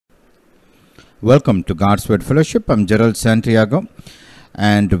Welcome to God's Word Fellowship. I'm Gerald Santiago,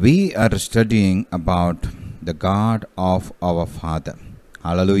 and we are studying about the God of our Father.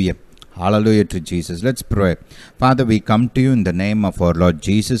 Hallelujah. Hallelujah to Jesus. Let's pray. Father, we come to you in the name of our Lord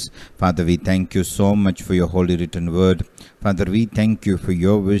Jesus. Father, we thank you so much for your holy written word. Father, we thank you for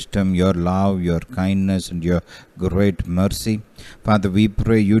your wisdom, your love, your kindness, and your great mercy. Father, we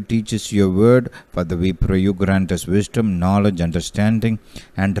pray you teach us your word. Father, we pray you grant us wisdom, knowledge, understanding,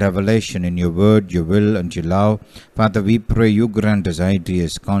 and revelation in your word, your will, and your love. Father, we pray you grant us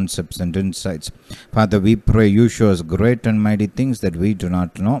ideas, concepts, and insights. Father, we pray you show us great and mighty things that we do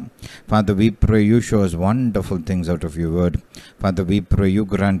not know. Father, we pray you show us wonderful things out of your word. Father, we pray you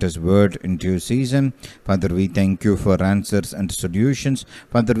grant us word in due season. Father, we thank you for answers and solutions.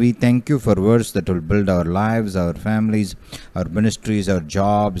 Father, we thank you for words that will build our lives, our families, our ministries, our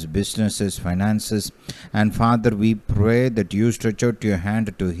jobs, businesses, finances. And Father, we pray that you stretch out your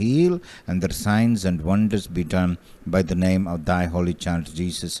hand to heal, and that signs and wonders be done by the name of thy holy child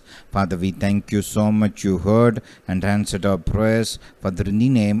Jesus. Father, we thank you so much you heard and answered our prayers. Father, in the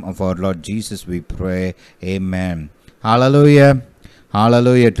name of our Lord Jesus we pray. Amen. Hallelujah.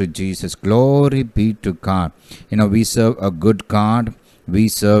 Hallelujah to Jesus. Glory be to God. We serve a good God. We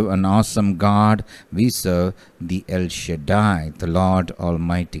serve an awesome God. We serve the El Shaddai, the Lord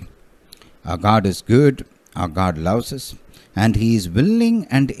Almighty. Our God is good. Our God loves us. And He is willing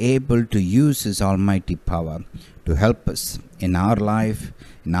and able to use His almighty power to help us in our life,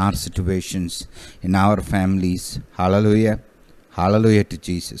 in our situations, in our families. Hallelujah. Hallelujah to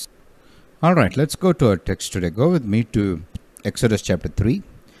Jesus. All right, let's go to our text today. Go with me to Exodus chapter 3.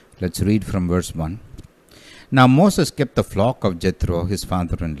 Let's read from verse 1. Now Moses kept the flock of Jethro, his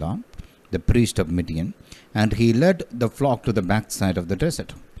father-in-law, the priest of Midian, and he led the flock to the backside of the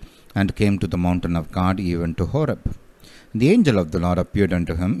desert, and came to the mountain of God, even to Horeb. The angel of the Lord appeared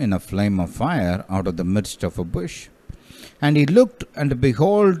unto him in a flame of fire out of the midst of a bush. And he looked, and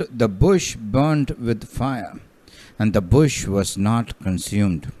behold, the bush burnt with fire, and the bush was not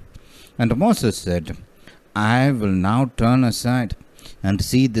consumed. And Moses said, I will now turn aside and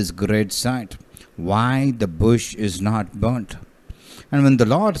see this great sight, why the bush is not burnt. And when the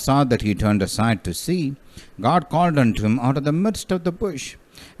Lord saw that he turned aside to see, God called unto him out of the midst of the bush,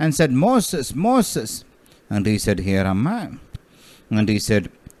 and said, Moses, Moses. And he said, Here am I. And he said,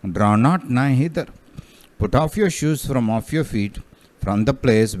 Draw not nigh hither. Put off your shoes from off your feet, from the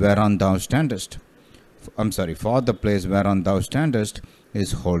place whereon thou standest. For the place whereon thou standest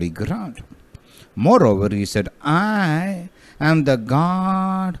is holy ground. Moreover, he said, I am the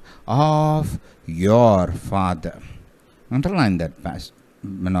God of your father. Underline that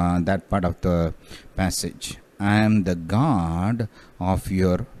that part of the passage. I am the God of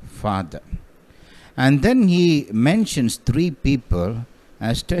your father. And then he mentions three people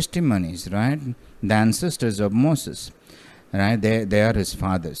as testimonies, right? The ancestors of Moses, right? They are his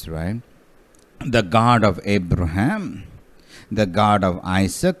fathers, right? The God of Abraham, the God of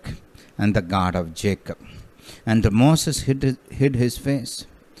Isaac, and the God of Jacob. And Moses hid his face,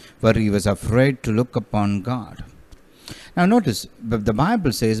 for he was afraid to look upon God. Now notice, the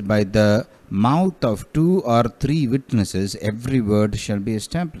Bible says, by the mouth of 2 or 3 witnesses, every word shall be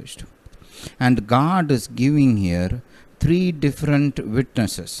established. And God is giving here 3 different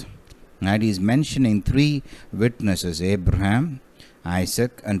witnesses. And He is mentioning 3 witnesses, Abraham,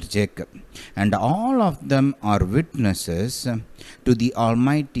 Isaac, and Jacob. And all of them are witnesses to the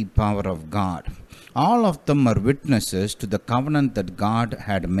almighty power of God. All of them are witnesses to the covenant that God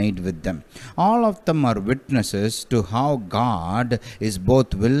had made with them. All of them are witnesses to how God is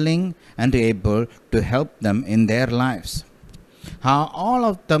both willing and able to help them in their lives. How all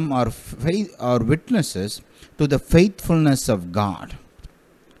of them are witnesses to the faithfulness of God.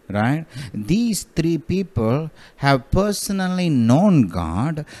 Right? These 3 people have personally known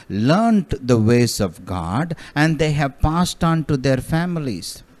God, learned the ways of God, and they have passed on to their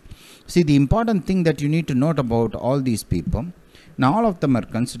families. See, the important thing that you need to note about all these people, now all of them are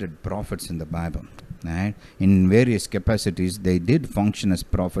considered prophets in the Bible. Right? In various capacities, they did function as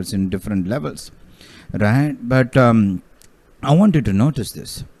prophets in different levels. Right? But I want you to notice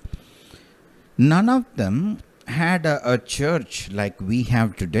this. None of them had a church like we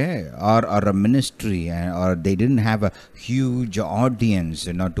have today, or a ministry, or they didn't have a huge audience,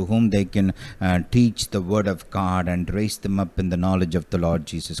 to whom they can teach the word of God and raise them up in the knowledge of the Lord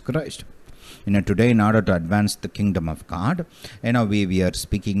Jesus Christ. Today, in order to advance the kingdom of God, we are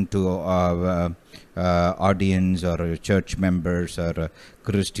speaking to audience or church members or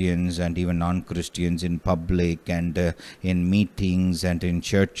Christians and even non-Christians in public and in meetings and in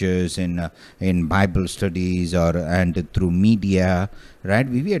churches, in Bible studies and through media, right?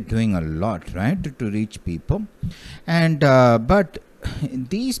 We are doing a lot, right, to reach people, and but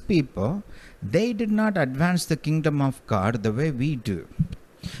these people, they did not advance the kingdom of God the way we do.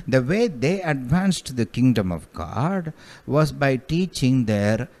 The way they advanced the kingdom of God was by teaching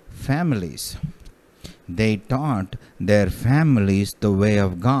their families. They taught their families the way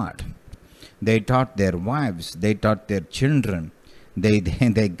of God. They taught their wives. They taught their children. They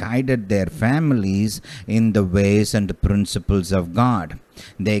guided their families in the ways and principles of God.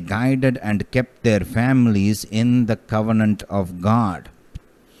 They guided and kept their families in the covenant of God.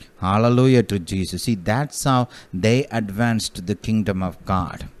 Hallelujah to Jesus. See, that's how they advanced the kingdom of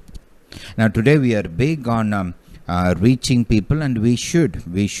God. Now, today we are big on reaching people, and we should.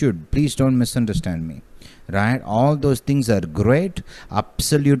 Please don't misunderstand me. Right? All those things are great,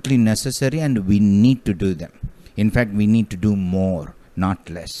 absolutely necessary, and we need to do them. In fact, we need to do more, not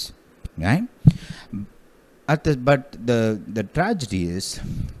less. Right? But the tragedy is,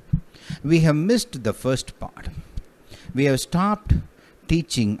 we have missed the first part. We have stopped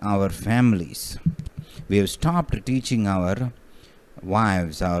teaching our families. We have stopped teaching our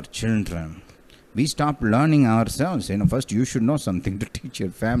wives, our children. We stopped learning ourselves. First you should know something to teach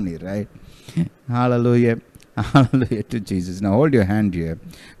your family, right? Hallelujah. Hallelujah to Jesus. Now hold your hand here.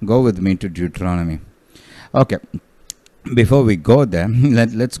 Go with me to Deuteronomy. Okay. Before we go there,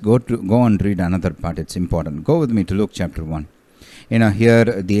 let's go and read another part. It's important. Go with me to Luke chapter 1. Here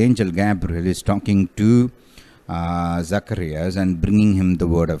the angel Gabriel is talking to Zacharias and bringing him the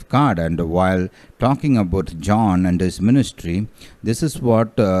word of God. And while talking about John and his ministry, this is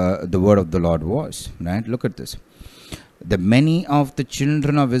what the word of the Lord was. Right? Look at this. The many of the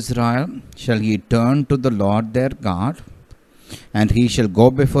children of Israel shall he turn to the Lord their God, and he shall go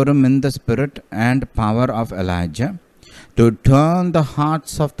before him in the spirit and power of Elijah, to turn the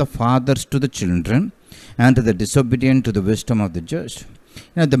hearts of the fathers to the children, and the disobedient to the wisdom of the just.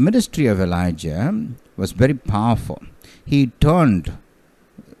 The ministry of Elijah was very powerful. He turned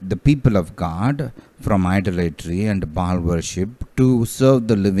the people of God from idolatry and Baal worship to serve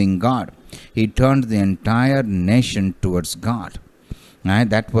the living God. He turned the entire nation towards God.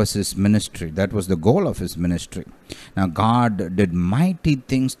 That was his ministry. That was the goal of his ministry. Now, God did mighty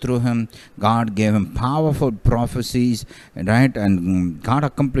things through him. God gave him powerful prophecies, right? And God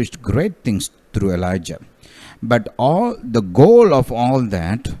accomplished great things through Elijah. But the goal of all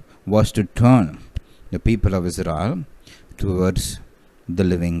that was to turn the people of Israel towards the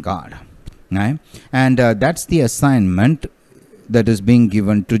living God. Right? And that's the assignment that is being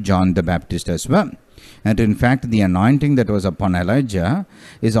given to John the Baptist as well. And in fact, the anointing that was upon Elijah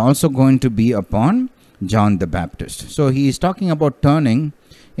is also going to be upon John the Baptist. So he is talking about turning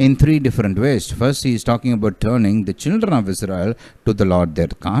in three different ways. First, he is talking about turning the children of Israel to the Lord their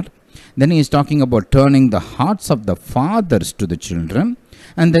God. Then he is talking about turning the hearts of the fathers to the children,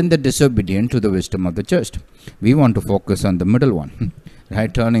 and then the disobedient to the wisdom of the just. We want to focus on the middle one,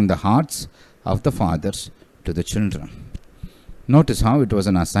 right? Turning the hearts of the fathers to the children. Notice how it was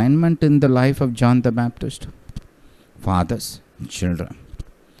an assignment in the life of John the Baptist. Fathers, children.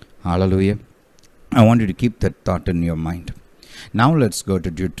 Hallelujah. I want you to keep that thought in your mind. Now let's go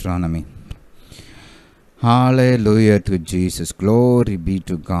to Deuteronomy. Hallelujah to Jesus. Glory be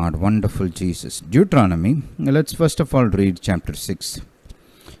to God. Wonderful Jesus. Deuteronomy. Let's first of all read chapter 6.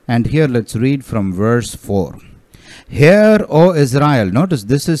 And here let's read from verse 4. Hear, O Israel. Notice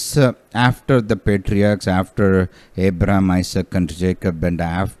this is after the patriarchs, after Abraham, Isaac and Jacob, and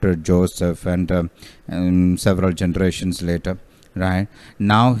after Joseph, and several generations later. Right?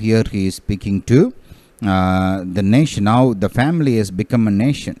 Now here he is speaking to the nation. Now the family has become a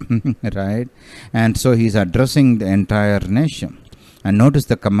nation. Right? And so he is addressing the entire nation. And notice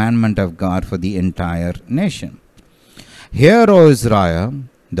the commandment of God for the entire nation. Hear, O Israel,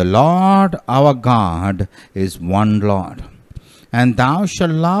 the Lord our God is one Lord. And thou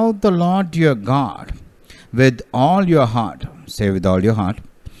shalt love the Lord your God with all your heart. Say with all your heart.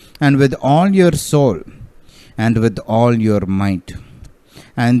 And with all your soul. And with all your might.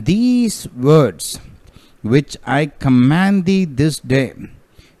 And these words which I command thee this day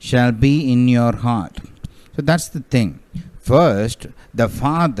shall be in your heart. So that's the thing. First, the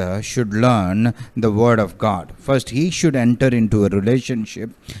father should learn the word of God. First, he should enter into a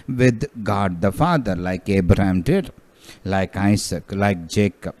relationship with God the Father, like Abraham did, like Isaac, like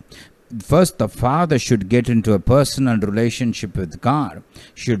Jacob. first the father should get into a personal relationship with God,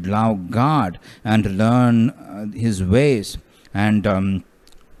 should love God and learn his ways and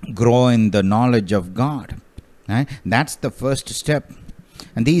grow in the knowledge of God. Right? That's the first step.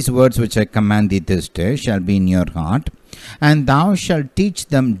 And these words which I command thee this day shall be in your heart, and thou shalt teach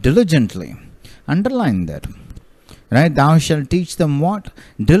them diligently. Underline that. Right? Thou shalt teach them what?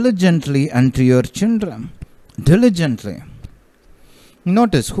 Diligently unto your children. Diligently.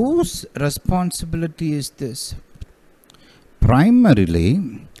 Notice, whose responsibility is this?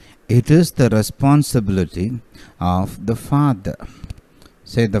 Primarily, it is the responsibility of the father.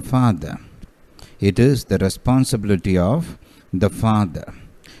 Say the father. It is the responsibility of the father.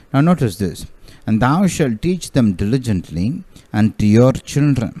 Now notice this. And thou shalt teach them diligently unto your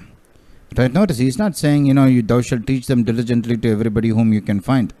children. Right? Notice, he's not saying, thou shalt teach them diligently to everybody whom you can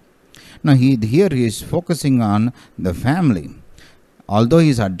find. Now here he is focusing on the family. Although he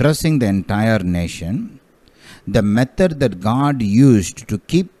is addressing the entire nation, the method that God used to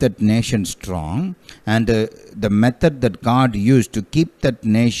keep that nation strong and the method that God used to keep that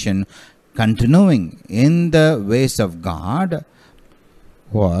nation continuing in the ways of God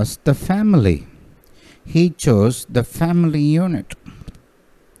was the family. He chose the family unit.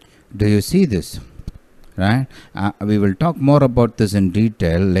 Do you see this? Right? We will talk more about this in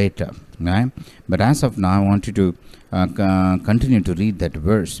detail later. Right? But as of now, I want you to continue to read that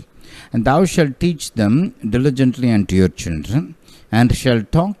verse. And thou shalt teach them diligently unto your children, and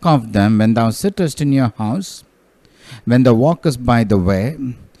shalt talk of them when thou sittest in your house, when thou walkest by the way,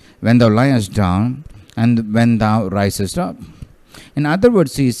 when thou liest down, and when thou risest up. In other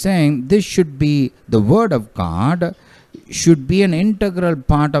words, he is saying this should be the word of God, should be an integral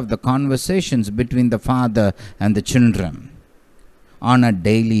part of the conversations between the father and the children on a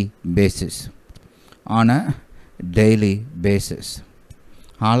daily basis. On a daily basis.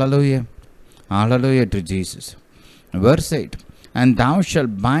 Hallelujah. Hallelujah to Jesus. Verse 8. And thou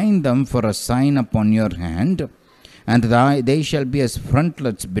shalt bind them for a sign upon your hand, and they shall be as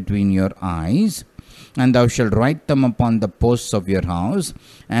frontlets between your eyes, and thou shalt write them upon the posts of your house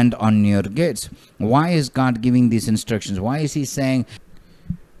and on your gates. Why is God giving these instructions? Why is he saying,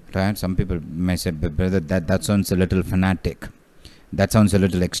 right? Some people may say, brother, that sounds a little fanatic. That sounds a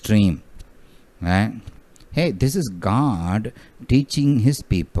little extreme. Right? Hey, this is God teaching his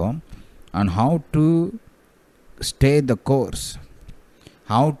people on how to stay the course,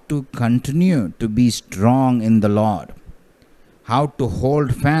 how to continue to be strong in the Lord, how to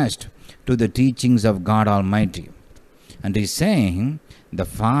hold fast to the teachings of God Almighty. And he's saying the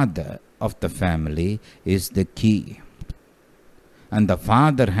father of the family is the key. And the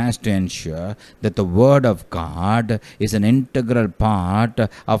father has to ensure that the word of God is an integral part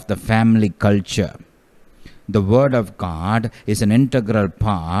of the family culture. The word of God is an integral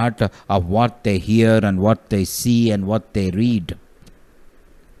part of what they hear and what they see and what they read.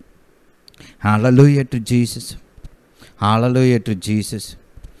 Hallelujah to Jesus. Hallelujah to Jesus.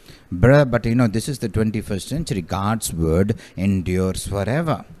 But this is the 21st century. God's word endures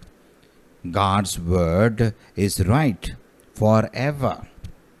forever. God's word is right forever.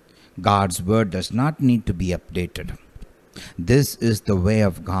 God's word does not need to be updated. This is the way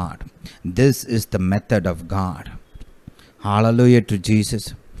of God. This is the method of God. Hallelujah to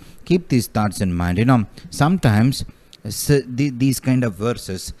Jesus. Keep these thoughts in mind. Sometimes these kind of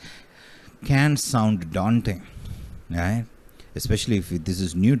verses can sound daunting, right? Especially if this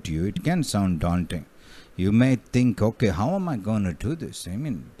is new to you, it can sound daunting. You may think, okay, how am I going to do this?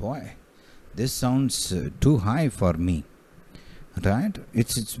 Boy, this sounds too high for me, right?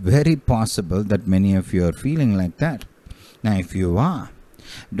 It's very possible that many of you are feeling like that. Now, if you are,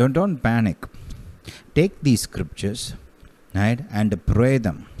 don't panic. Take these scriptures, right, and pray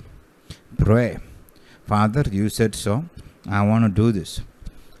them. Pray. Father, you said so. I want to do this.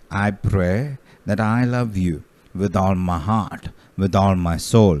 I pray that I love you with all my heart, with all my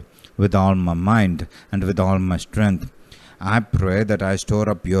soul, with all my mind, and with all my strength. I pray that I store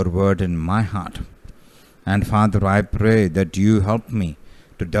up your word in my heart. And Father, I pray that you help me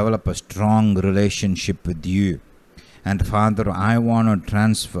to develop a strong relationship with you. And Father, I want to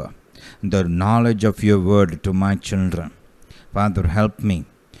transfer the knowledge of your word to my children. Father, help me.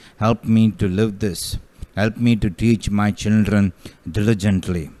 Help me to live this. Help me to teach my children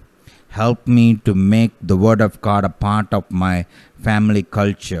diligently. Help me to make the word of God a part of my family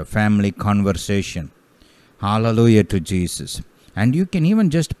culture, family conversation. Hallelujah to Jesus. And you can even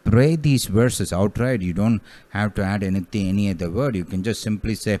just pray these verses outright. You don't have to add any other word. You can just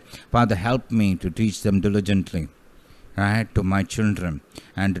simply say, Father, help me to teach them diligently, right, to my children.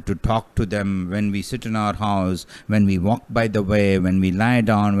 and to talk to them when we sit in our house, when we walk by the way, when we lie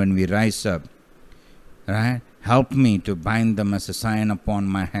down, when we rise up. Right? Help me to bind them as a sign upon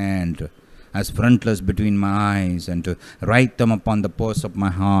my hand, as frontlets between my eyes, and to write them upon the posts of my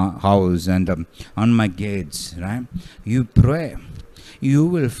house and on my gates. Right? You pray. You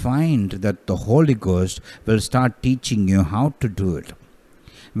will find that the Holy Ghost will start teaching you how to do it.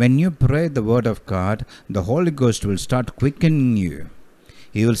 When you pray the word of God, the Holy Ghost will start quickening you.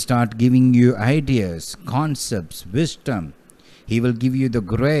 He will start giving you ideas, concepts, wisdom. He will give you the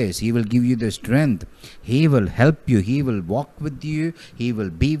grace. He will give you the strength. He will help you. He will walk with you. He will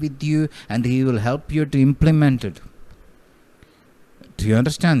be with you, and He will help you to implement it. Do you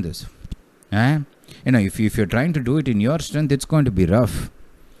understand this? If you're trying to do it in your strength, it's going to be rough.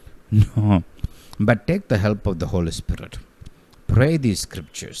 No. But take the help of the Holy Spirit. Pray these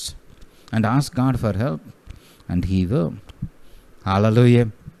scriptures and ask God for help, and He will.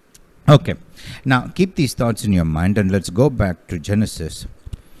 Hallelujah. Okay. Now, keep these thoughts in your mind, and let's go back to Genesis.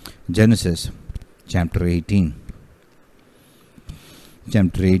 Genesis chapter 18.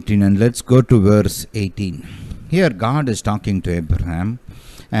 Chapter 18, and let's go to verse 18. Here God is talking to Abraham,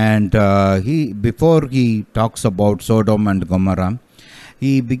 and before he talks about Sodom and Gomorrah,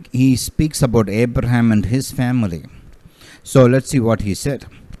 he speaks about Abraham and his family. So let's see what he said.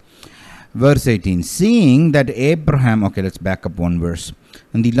 Verse 18, seeing that Abraham, okay, let's back up one verse.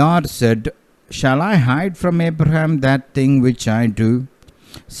 And the Lord said, shall I hide from Abraham that thing which I do?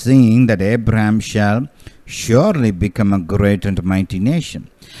 Seeing that Abraham shall surely become a great and mighty nation.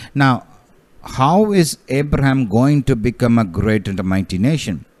 Now, how is Abraham going to become a great and mighty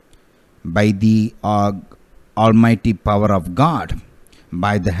nation? By the almighty power of God,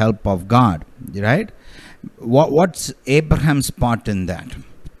 by the help of God, right? What's Abraham's part in that?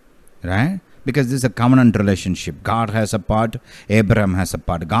 Right? Because this is a covenant relationship. God has a part, Abraham has a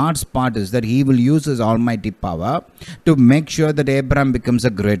part. God's part is that He will use His almighty power to make sure that Abraham becomes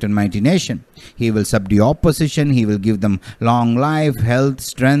a great and mighty nation. He will subdue opposition. He will give them long life, health,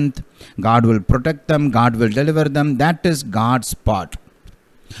 strength. God will protect them. God will deliver them. That is God's part.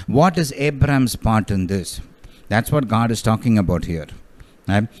 What is Abraham's part in this? That's what God is talking about here.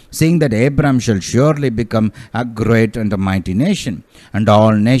 Seeing that Abraham shall surely become a great and a mighty nation, and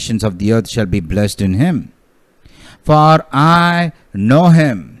all nations of the earth shall be blessed in him. For I know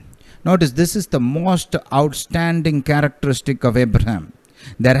him. Notice, this is the most outstanding characteristic of Abraham.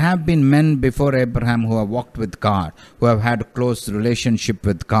 There have been men before Abraham who have walked with God, who have had a close relationship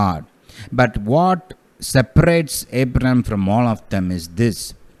with God. But what separates Abraham from all of them is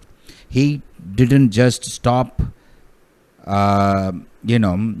this. He didn't just stop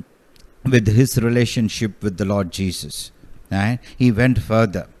with his relationship with the Lord Jesus. Right? He went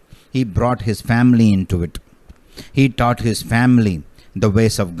further. He brought his family into it. He taught his family the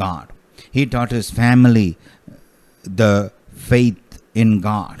ways of God. He taught his family the faith in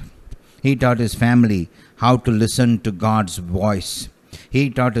God. He taught his family how to listen to God's voice. He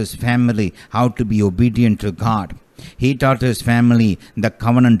taught his family how to be obedient to God. He taught his family the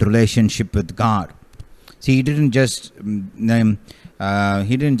covenant relationship with God. See, he didn't just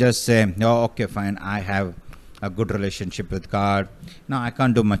say, oh, okay, fine, I have a good relationship with God. No, I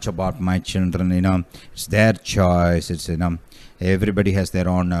can't do much about my children, it's their choice. It's, everybody has their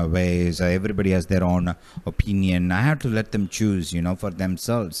own ways. Everybody has their own opinion. I have to let them choose, for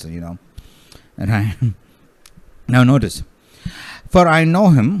themselves, Right? Now notice, for I know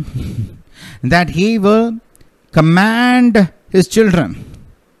him, that he will command his children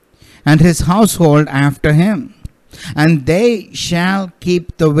and his household after him, and they shall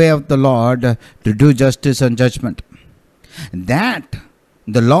keep the way of the Lord to do justice and judgment, that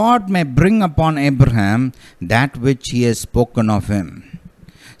the Lord may bring upon Abraham that which he has spoken of him.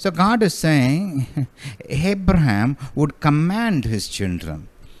 So God is saying Abraham would command his children.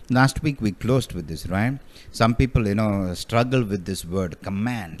 Last week we closed with this, right? Some people, struggle with this word,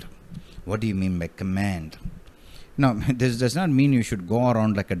 command. What do you mean by command? No, this does not mean you should go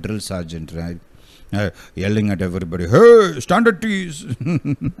around like a drill sergeant, right? Yelling at everybody, hey, stand at ease.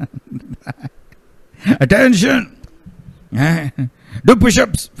 Attention. Do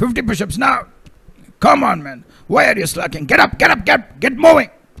push-ups, 50 push-ups now. Come on, man. Why are you slacking? Get up, get moving.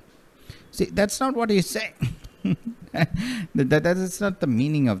 See, that's not what he's saying. That's not the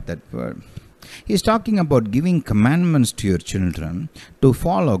meaning of that word. He's talking about giving commandments to your children to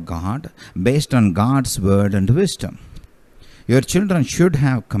follow God based on God's word and wisdom. Your children should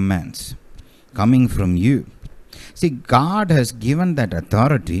have commands coming from you. See, God has given that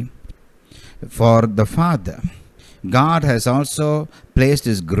authority for the Father. God has also placed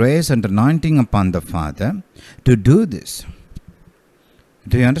His grace and anointing upon the Father to do this.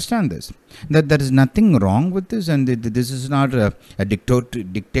 Do you understand this? That there is nothing wrong with this, and this is not a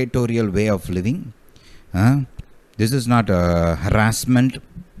dictatorial way of living. This is not harassment.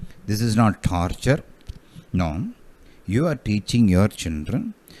 This is not torture. No. You are teaching your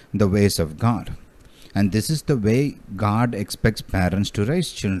children the ways of God. And this is the way God expects parents to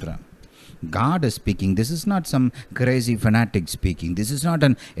raise children. God is speaking. This is not some crazy fanatic speaking. This is not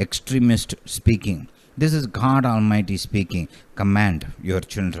an extremist speaking. This is God Almighty speaking. Command your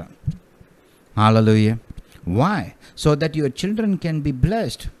children. Hallelujah. Why? So that your children can be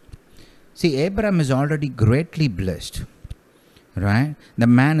blessed. See, Abraham is already greatly blessed. Right? The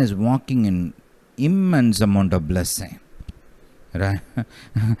man is walking in immense amount of blessing. Right?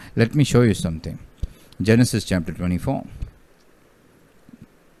 Let me show you something. Genesis chapter 24.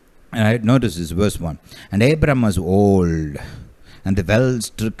 Right? Notice this, verse 1. And Abraham was old, and well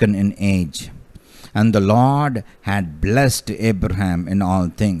stricken in age. And the Lord had blessed Abraham in all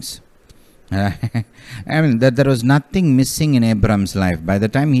things. I mean, that there was nothing missing in Abraham's life. By the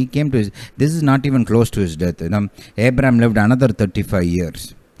time he came to his, this is not even close to his death. Abraham lived another 35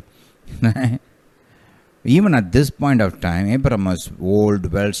 years. Even at this point of time, Abraham was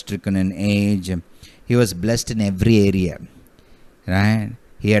old, well stricken in age. He was blessed in every area. Right?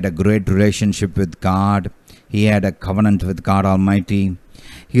 He had a great relationship with God. He had a covenant with God Almighty.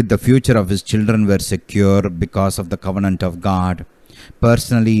 The future of his children were secure because of the covenant of God.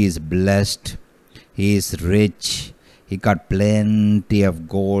 Personally, he is blessed. He is rich. He got plenty of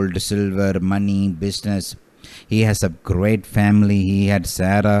gold, silver, money, business. He has a great family. He had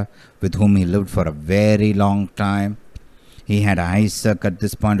Sarah, with whom he lived for a very long time. He had Isaac at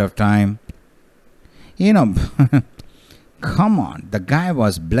this point of time. Come on, the guy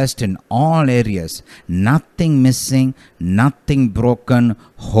was blessed in all areas. Nothing missing, nothing broken,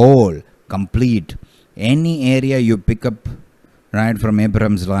 whole, complete. Any area you pick up, right, from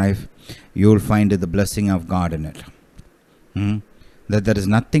Abraham's life, you will find the blessing of God in it. That there is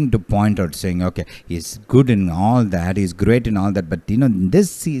nothing to point out saying, okay, he's good in all that, he's great in all that, but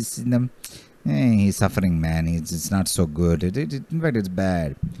this is, he's suffering, man. It's not so good. In fact, it's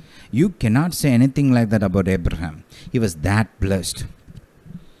bad. You cannot say anything like that about Abraham. He was that blessed.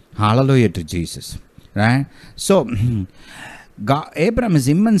 Hallelujah to Jesus. Right? So, Abraham is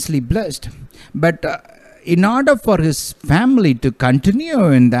immensely blessed. But in order for his family to continue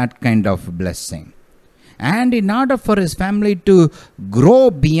in that kind of blessing, and in order for his family to grow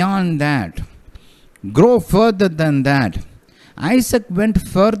beyond that, grow further than that, Isaac went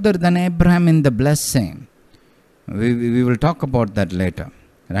further than Abraham in the blessing. We will talk about that later.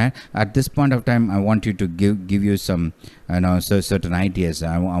 Right? At this point of time, I want you to give you some certain ideas.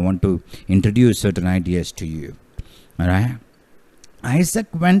 I want to introduce certain ideas to you. All right? Isaac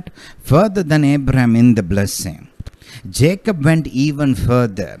went further than Abraham in the blessing. Jacob went even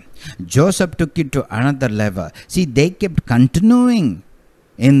further. Joseph took it to another level. See, they kept continuing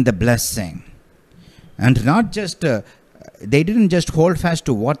in the blessing. And not just, they didn't just hold fast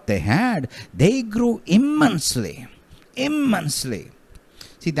to what they had. They grew immensely. Immensely.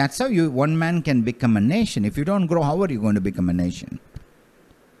 See, that's how one man can become a nation. If you don't grow, how are you going to become a nation?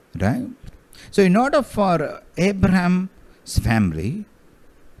 Right? So in order for Abraham's family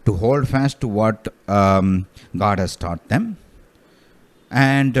to hold fast to what God has taught them,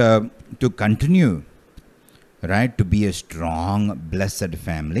 and to continue, right, to be a strong, blessed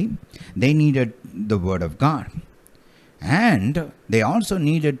family, they needed the Word of God. And they also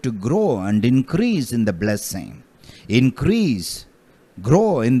needed to grow and increase in the blessing.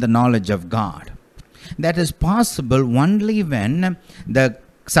 Grow in the knowledge of God. That is possible only when the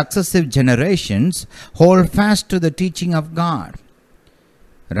successive generations hold fast to the teaching of God.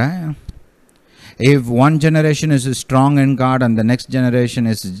 Right? If one generation is strong in God and the next generation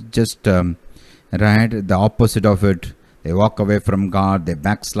is just the opposite of it, they walk away from God, they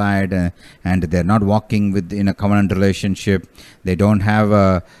backslide, and they're not walking in a covenant relationship. They don't have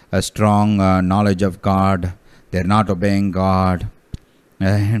a strong knowledge of God. They're not obeying God.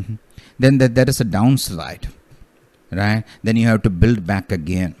 Then there is a downslide. Right? Then you have to build back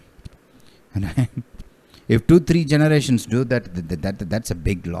again. Right? If 2-3 generations do that's a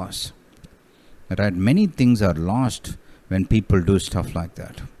big loss. Right? Many things are lost when people do stuff like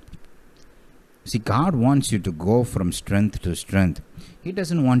that. See, God wants you to go from strength to strength. He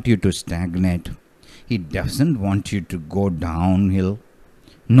doesn't want you to stagnate. He doesn't want you to go downhill.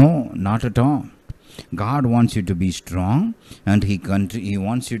 No, not at all. God wants you to be strong, and He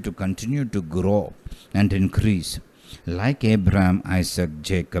wants you to continue to grow and increase, like Abraham, Isaac,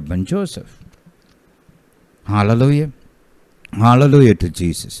 Jacob, and Joseph. Hallelujah. Hallelujah to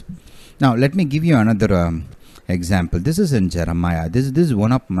Jesus. Now, let me give you another example. This is in Jeremiah. This is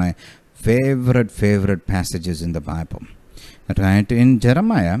one of my favorite passages in the Bible. Right, in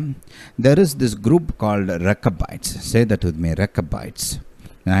Jeremiah, there is this group called Rechabites. Say that with me, Rechabites.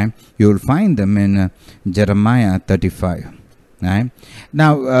 Right, you will find them in Jeremiah 35. Right,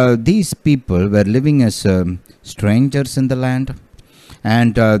 now these people were living as strangers in the land,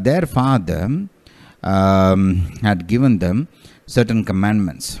 and their father had given them certain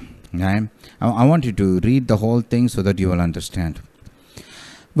commandments. Right, I want you to read the whole thing so that you will understand.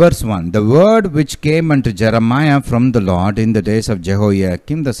 Verse 1, the word which came unto Jeremiah from the Lord in the days of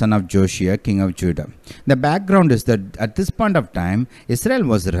Jehoiakim, the son of Josiah, king of Judah. The background is that at this point of time, Israel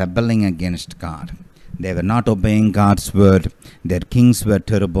was rebelling against God. They were not obeying God's word. Their kings were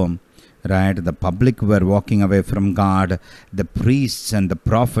terrible. Right? The public were walking away from God. The priests and the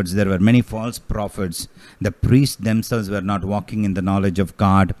prophets, there were many false prophets. The priests themselves were not walking in the knowledge of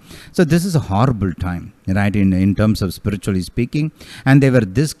God. So this is a horrible time, right, in terms of spiritually speaking. And they were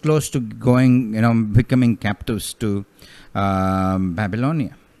this close to going, becoming captives to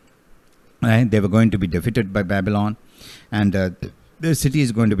Babylonia. Right? They were going to be defeated by Babylon. And the city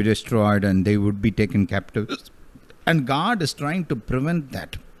is going to be destroyed and they would be taken captives. And God is trying to prevent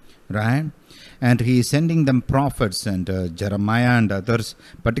that. Right, and he is sending them prophets and Jeremiah and others,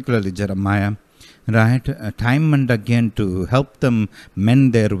 particularly Jeremiah, right, time and again to help them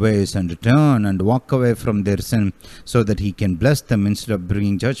mend their ways and turn and walk away from their sin, so that he can bless them instead of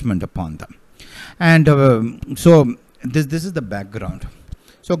bringing judgment upon them. And so this is the background.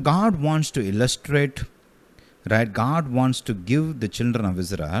 So God wants to illustrate, right? God wants to give the children of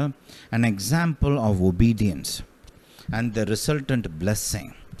Israel an example of obedience and the resultant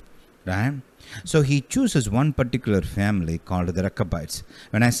blessing. Right, so he chooses one particular family called the Rechabites.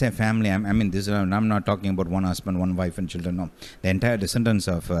 When I say family, I mean this. I'm not talking about one husband, one wife, and children. No, the entire descendants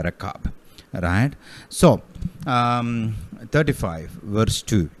of Rechab. Right. So, 35 verse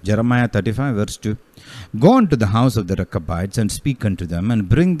 2, Jeremiah 35 verse 2. Go unto the house of the Rechabites and speak unto them, and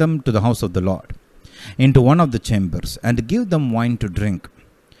bring them to the house of the Lord, into one of the chambers, and give them wine to drink.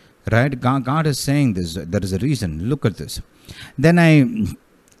 Right. God is saying this. There is a reason. Look at this. Then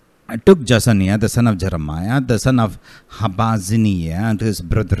I took Jezaniah, the son of Jeremiah, the son of Habaziniah, and his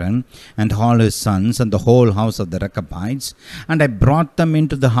brethren, and all his sons, and the whole house of the Rechabites, and I brought them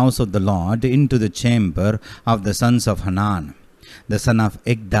into the house of the Lord, into the chamber of the sons of Hanan, the son of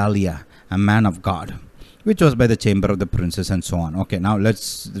Igdaliah, a man of God, which was by the chamber of the princes, and so on. Okay, now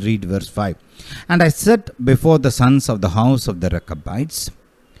let's read verse 5. And I set before the sons of the house of the Rechabites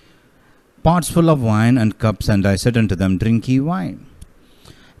pots full of wine and cups, and I said unto them, drink ye wine.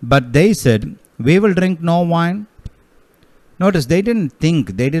 But they said, we will drink no wine. Notice, they didn't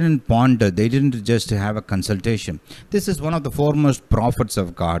think, they didn't ponder, they didn't just have a consultation. This is one of the foremost prophets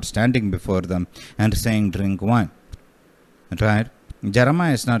of God standing before them and saying, drink wine. Right?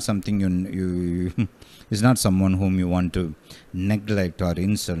 Jeremiah is not something you is not someone whom you want to neglect or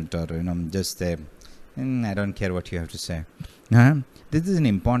insult or just say, I don't care what you have to say. This is an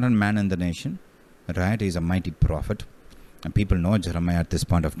important man in the nation. Right? He's a mighty prophet. And people know Jeremiah at this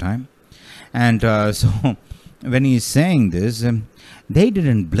point of time. And so when he is saying this, they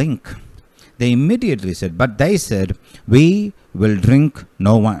didn't blink. They immediately said, but they said, we will drink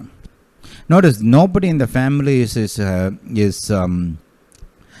no wine. Notice, nobody in the family is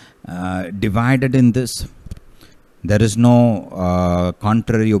divided in this. There is no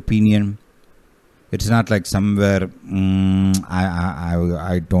contrary opinion. It's not like somewhere,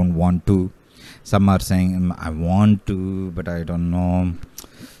 I don't want to. Some are saying, I want to, but I don't know.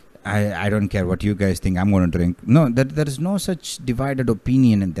 I don't care what you guys think. I'm going to drink. No, there is no such divided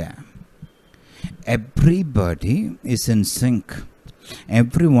opinion in there. Everybody is in sync.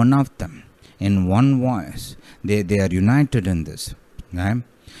 Every one of them in one voice. They are united in this. Right?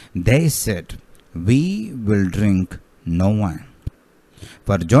 They said, we will drink no wine.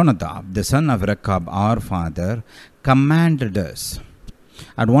 For Jonadab, the son of Rechab, our father, commanded us.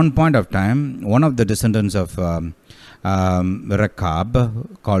 At one point of time, one of the descendants of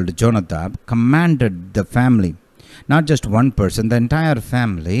Rechab, called Jonadab, commanded the family, not just one person, the entire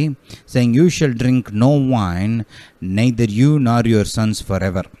family, saying, you shall drink no wine, neither you nor your sons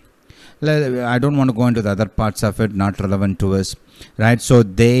forever. I don't want to go into the other parts of it, not relevant to us. Right? So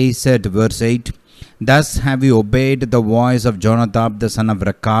they said, verse 8, thus have we obeyed the voice of Jonadab, the son of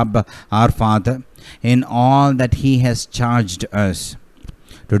Rechab, our father, in all that he has charged us,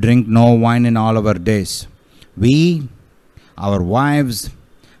 to drink no wine in all our days. We, our wives,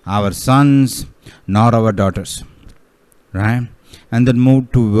 our sons, nor our daughters. Right? And then move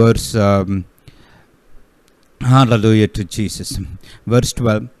to verse Hallelujah to Jesus. Verse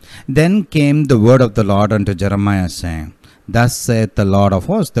 12. Then came the word of the Lord unto Jeremiah, saying, Thus saith the Lord of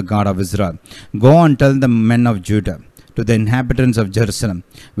hosts, the God of Israel, Go and tell the men of Judah, to the inhabitants of Jerusalem,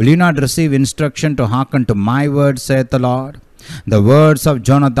 Will you not receive instruction to hearken to my words, saith the Lord? The words of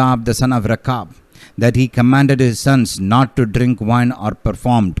Jonadab the son of Rechab, that he commanded his sons not to drink wine or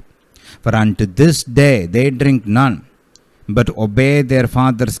performed. For unto this day they drink none, but obey their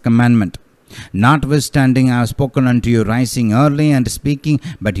father's commandment. Notwithstanding, I have spoken unto you, rising early and speaking,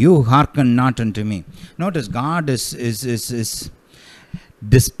 but you hearken not unto me. Notice God is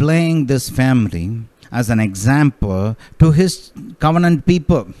displaying this family as an example to his covenant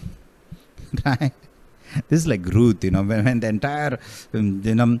people. Right? This is like Ruth, when the entire,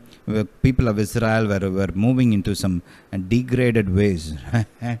 people of Israel were moving into some degraded ways.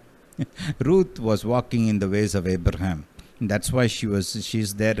 Ruth was walking in the ways of Abraham. That's why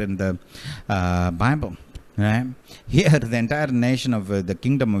she's there in the Bible. Right? Here, the entire nation of the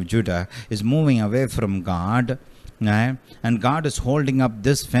kingdom of Judah is moving away from God. Right? And God is holding up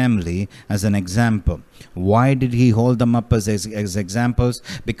this family as an example. Why did he hold them up as examples?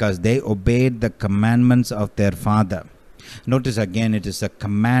 Because they obeyed the commandments of their father. Notice again, it is a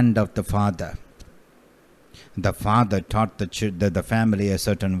command of the father. The father taught the family a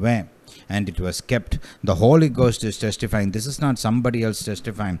certain way, and it was kept. The Holy Ghost is testifying. This is not somebody else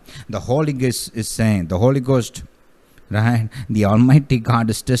testifying. The Holy Ghost is saying, the Holy Ghost, right? The Almighty God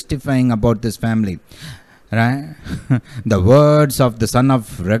is testifying about this family. Right? The words of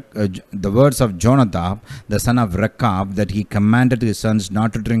the words of Jonadab, the son of Rechab, that he commanded his sons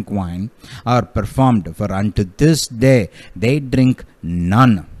not to drink wine, are performed. For unto this day they drink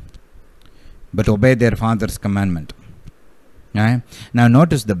none, but obey their father's commandment. Right? Now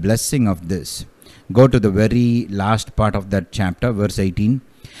notice the blessing of this. Go to the very last part of that chapter, verse 18.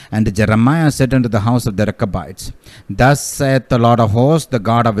 And Jeremiah said unto the house of the Rechabites, Thus saith the Lord of hosts, the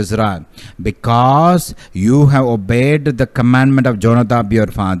God of Israel, Because you have obeyed the commandment of Jonadab your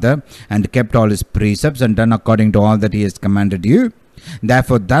father, and kept all his precepts, and done according to all that he has commanded you,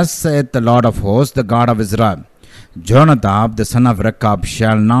 therefore thus saith the Lord of hosts, the God of Israel, Jonadab the son of Rechab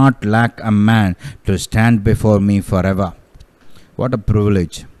shall not lack a man to stand before me forever. What a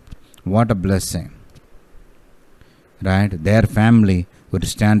privilege. What a blessing. Right? Their family would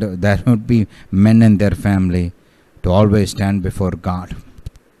stand, there would be men in their family to always stand before God.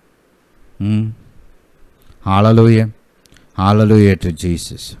 Hallelujah. Hallelujah to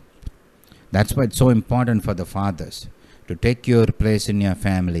Jesus. That's why it's so important for the fathers to take your place in your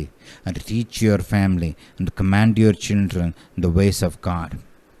family and teach your family and command your children the ways of God.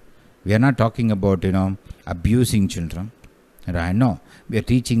 We are not talking about, abusing children. Right? No. We are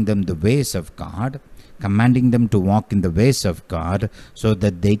teaching them the ways of God, commanding them to walk in the ways of God so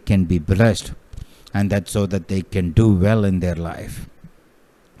that they can be blessed, and that so that they can do well in their life.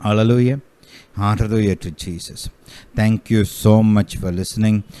 Hallelujah. Hallelujah to Jesus. Thank you so much for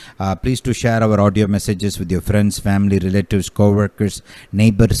listening. Please to share our audio messages with your friends, family, relatives, co-workers,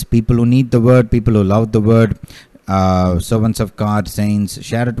 neighbors, people who need the word, people who love the word, servants of God, saints.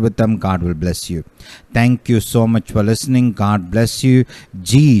 Share it with them. God will bless you. Thank you so much for listening. God bless you.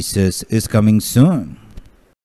 Jesus is coming soon.